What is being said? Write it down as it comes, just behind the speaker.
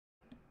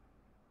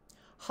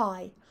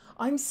Hi,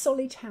 I'm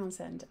Solly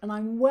Townsend and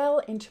I'm well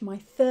into my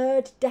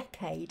third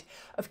decade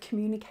of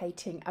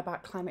communicating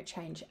about climate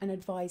change and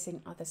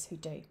advising others who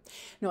do.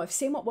 Now, I've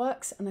seen what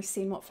works and I've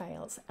seen what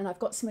fails, and I've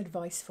got some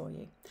advice for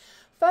you.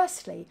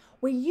 Firstly,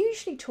 we're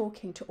usually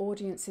talking to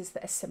audiences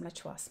that are similar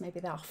to us. Maybe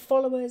they're our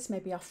followers,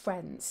 maybe our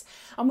friends,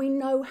 and we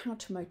know how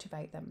to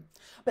motivate them.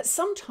 But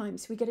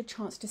sometimes we get a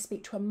chance to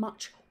speak to a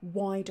much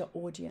wider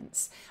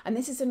audience. And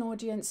this is an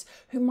audience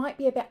who might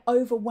be a bit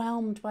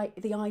overwhelmed by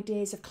the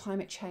ideas of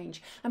climate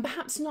change and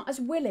perhaps not as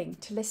willing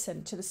to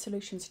listen to the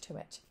solutions to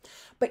it.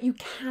 But you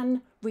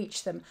can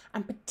reach them,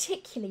 and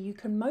particularly you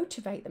can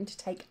motivate them to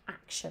take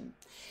action.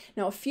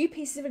 Now, a few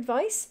pieces of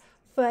advice.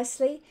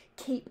 Firstly,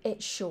 keep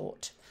it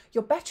short.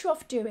 You're better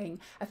off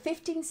doing a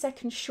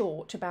 15-second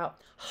short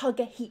about hug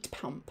a heat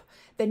pump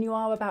than you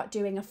are about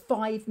doing a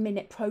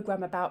 5-minute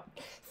program about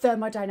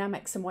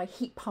thermodynamics and why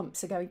heat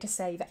pumps are going to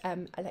save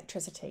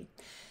electricity.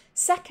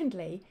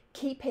 Secondly,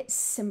 keep it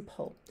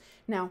simple.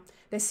 Now,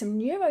 there's some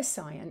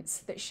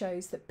neuroscience that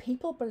shows that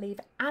people believe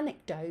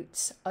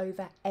anecdotes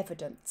over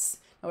evidence.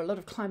 Now, a lot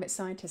of climate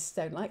scientists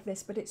don't like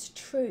this, but it's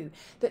true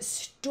that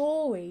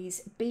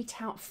stories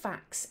beat out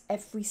facts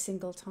every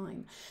single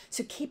time.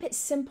 So keep it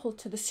simple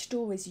to the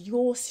stories,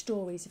 your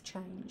stories of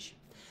change.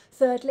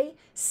 Thirdly,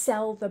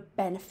 sell the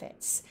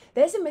benefits.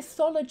 There's a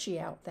mythology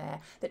out there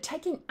that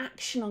taking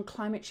action on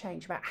climate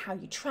change, about how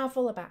you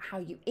travel, about how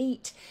you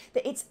eat,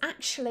 that it's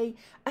actually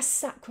a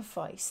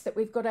sacrifice, that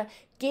we've got to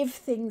give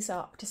things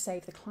up to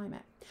save the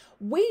climate.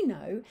 We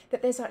know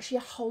that there's actually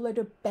a whole load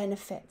of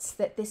benefits,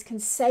 that this can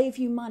save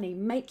you money,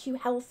 make you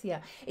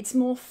healthier, it's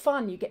more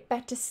fun, you get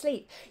better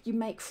sleep, you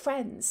make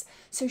friends.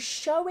 So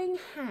showing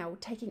how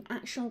taking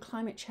action on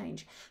climate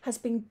change has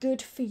been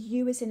good for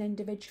you as an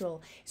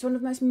individual is one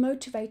of the most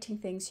motivating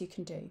things you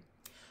can do.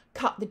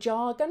 Cut the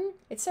jargon,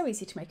 it's so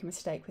easy to make a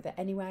mistake with it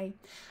anyway,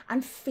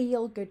 and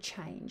feel good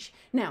change.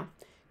 Now,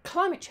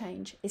 climate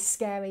change is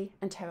scary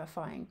and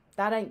terrifying.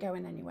 That ain't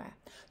going anywhere.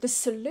 The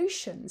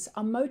solutions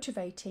are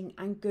motivating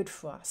and good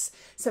for us.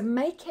 So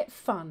make it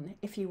fun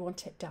if you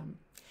want it done.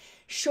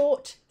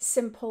 Short,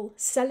 simple,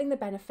 selling the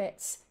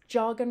benefits,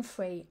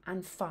 jargon-free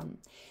and fun.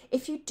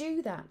 If you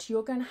do that,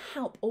 you're going to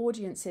help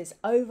audiences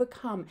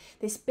overcome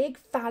this big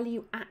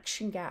value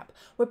action gap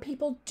where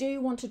people do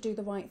want to do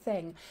the right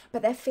thing,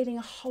 but they're feeling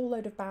a whole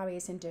load of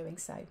barriers in doing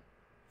so.